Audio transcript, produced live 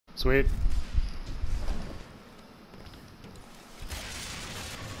Sweet.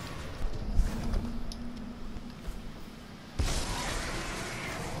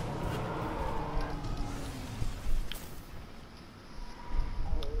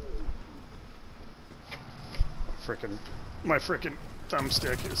 My frickin'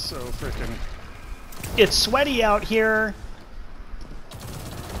 thumbstick is so frickin'. It's sweaty out here.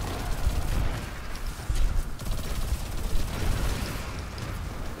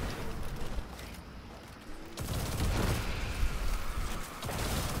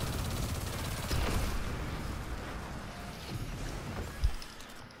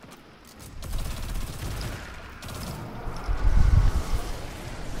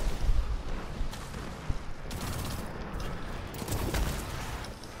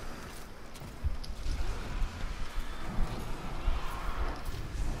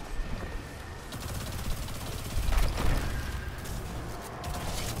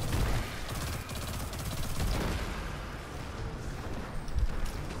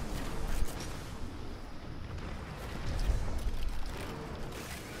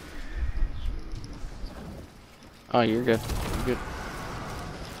 Oh, you're good. You're good.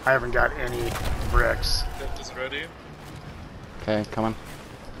 I haven't got any bricks. Left is ready. Okay, coming.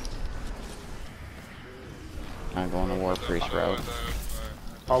 I'm going to Warpriest route.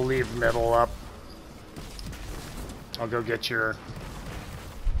 I'll leave middle up. I'll go get your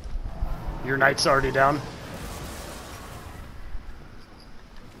knight's already down.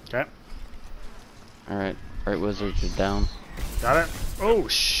 Okay. Alright, right wizards are down. Got it? Oh,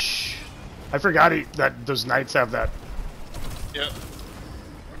 shh. I forgot that those knights have that. Yep.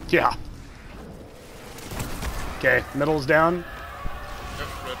 Yeah. Okay, middle's down. Yep,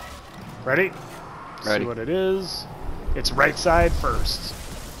 red. Ready? Ready. See what it is. It's right side first.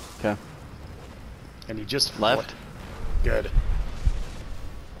 Okay. And you just Left. Good.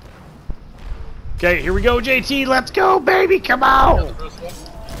 Okay, here we go, JT. Let's go, baby. Come on.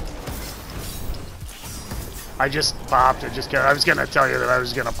 I just popped. I was gonna tell you that I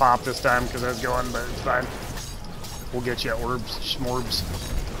was gonna pop this time because I was going, but it's fine. We'll get you orbs, schmorbs.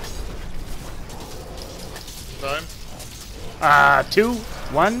 Time. 2,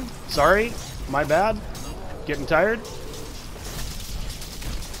 1. Sorry, my bad. Getting tired.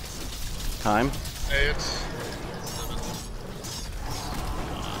 Time. 8.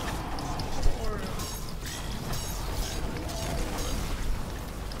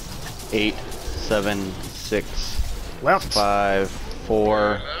 8, 7, 6, Left. 5,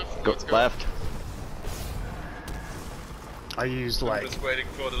 4. Go Let's go. left. I used I'm like, just waiting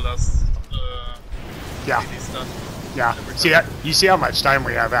for the last yeah, AD stun. yeah. See, you see how much time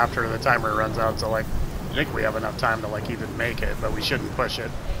we have after the timer runs out. So like, I think we have enough time to like even make it, but we shouldn't push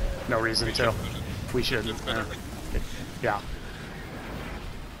it. No reason to. We shouldn't. It's better. Yeah.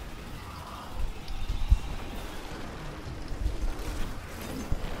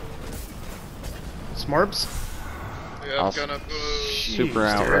 Smorps? Yeah, I'll I'm gonna pull super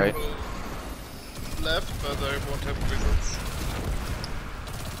out right. left, but I won't have wizards.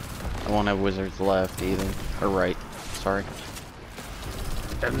 I won't have wizards left either. Or right. Sorry.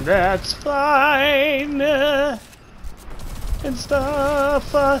 And that's fine. And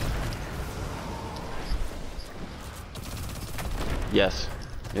stuff. Yes.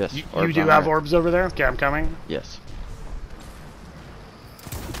 Yes. You Orbs do on have there. orbs over there? Okay, I'm coming. Yes.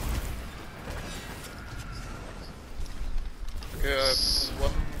 Okay, I have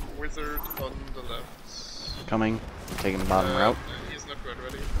one wizard on the left. Coming. I'm taking the bottom route. He's not quite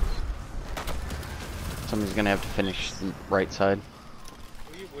ready. Somebody's gonna have to finish the right side.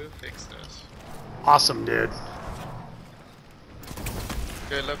 We will fix that. Awesome, dude.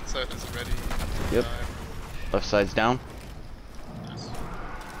 Okay, left side is ready. Yep. Left side's down. Yes.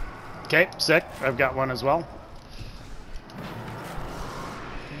 Okay, sick. I've got one as well.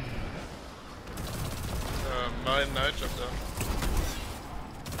 My knight jumped down.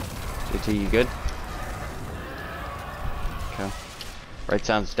 JT, you good? Okay. Right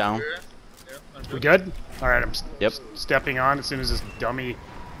side's down. Okay. Yeah, I'm We good. good? Alright, I'm Yep. stepping on as soon as this dummy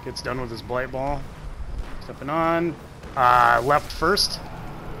gets done with his blight ball. Stepping on. Left first.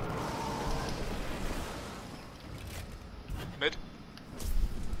 Mid.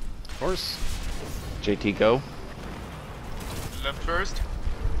 Of course. JT, go. Left first.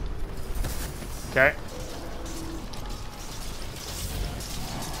 Okay.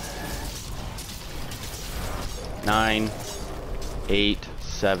 Nine, 8,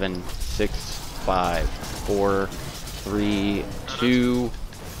 7, 6, 5, 4, 3, 2.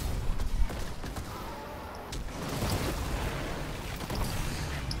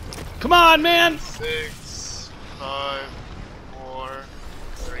 Come on, man! 6, 5, 4,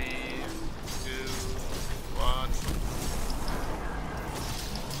 3,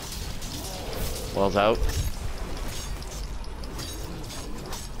 Well's out.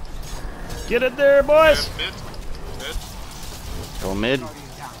 Get it there, boys! Mid. Mid. Go mid.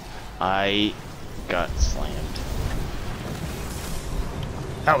 I got slammed.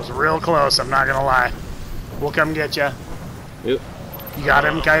 That was real close, I'm not gonna lie. We'll come get you. Yep. You got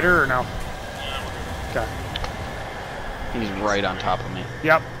him, Keiter, or no? Okay. He's right on top of me.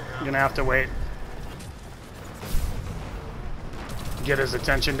 Yep, you're gonna have to wait. Get his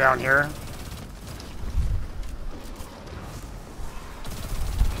attention down here.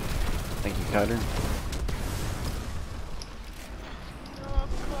 Thank you, Keiter. No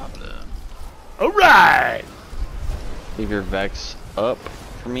problem. Alright! Leave your Vex up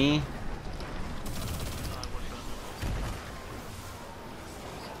for me.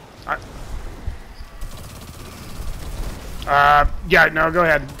 Yeah, no, go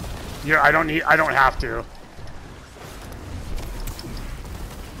ahead. Yeah, I don't have to.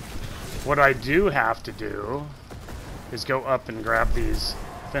 What I do have to do is go up and grab these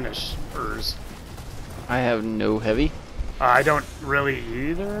finishers. I have no heavy. I don't really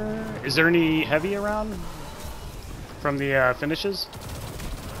either. Is there any heavy around from the finishes?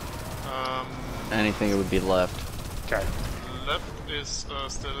 Anything that would be left. Okay. Left is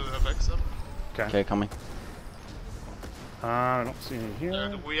still a Vex up. Okay. Okay, coming. I don't see any here.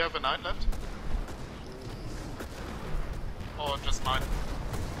 Do we have a 9 left? Or just mine?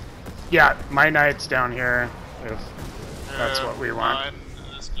 Yeah, my knight's down here. If that's what we want. Mine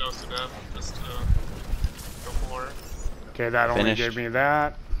is close to death. Just go for it. Okay, that only Finished. gave me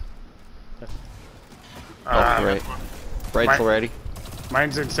that. Oh, right. Right's already.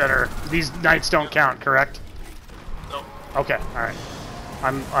 Mine's in center. These knights don't count, correct? No. Okay, all right.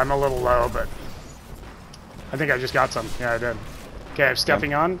 I'm a little low, but I think I just got some. Yeah, I did. Okay, I'm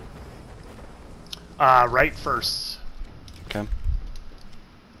stepping on. Right first. Okay.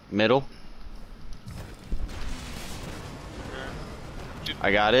 Middle.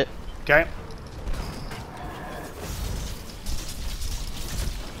 I got it. Okay.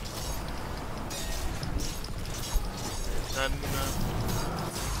 Then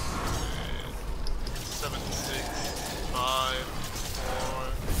 7, 6, 5,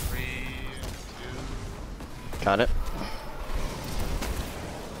 4, 3, 2. Got it.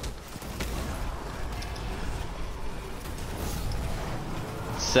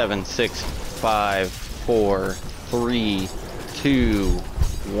 Seven, 6, 5, 4, 3, 2,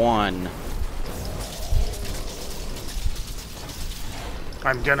 1.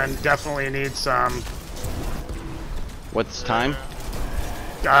 I'm gonna definitely need some. What's time?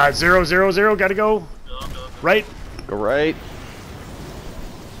 0, 0, 0. Gotta go. Right. Go right.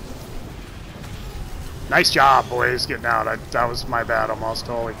 Nice job, boys, getting out. That was my bad almost.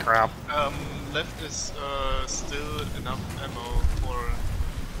 Holy crap. Left is still enough ammo for.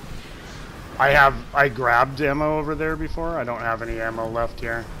 I grabbed ammo over there before. I don't have any ammo left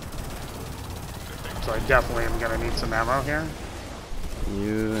here. So I definitely am gonna need some ammo here.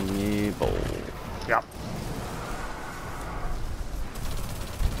 You and me both. Yep.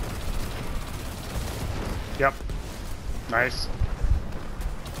 Yep. Nice.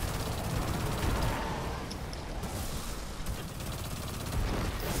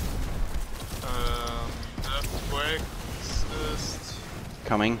 Left wake is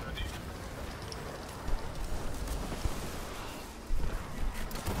Coming.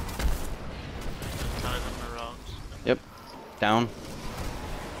 tie them around. Yep. Down.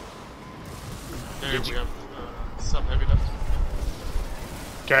 There we have some heavy left.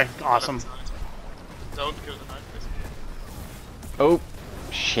 Okay, awesome. Left side. Don't kill the knight, please. Oh,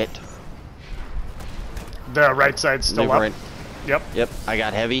 shit. The right side's still Move up. right. Yep. Yep, I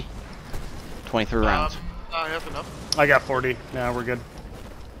got heavy. 23 rounds. I have enough. I got 40. Yeah, we're good.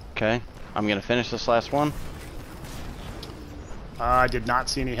 Okay, I'm gonna finish this last one. I did not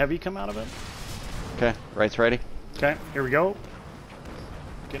see any heavy come out of it. Okay, right's ready. Okay, here we go.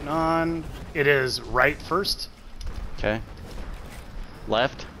 Getting on. It is right first. Okay.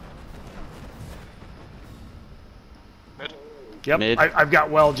 Left. Mid. Yep. Mid. I've got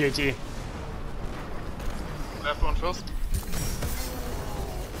well, JT. Left one first.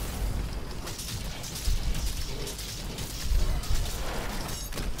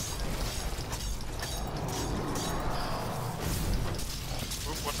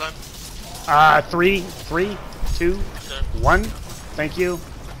 Move, what time? 3, 2, Okay. 1. Thank you.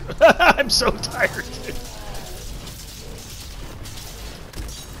 I'm so tired.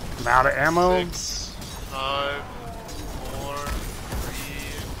 I'm out of ammo. 6, 5, 4, 3,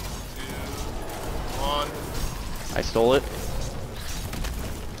 2, 1. I stole it.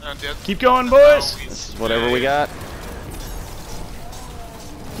 And yet, Keep going, boys. This is whatever we got.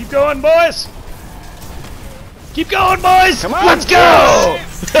 Keep going, boys. Keep going, boys! Come on, Let's go!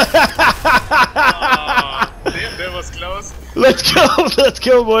 Damn, that was close. Let's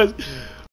go, boys!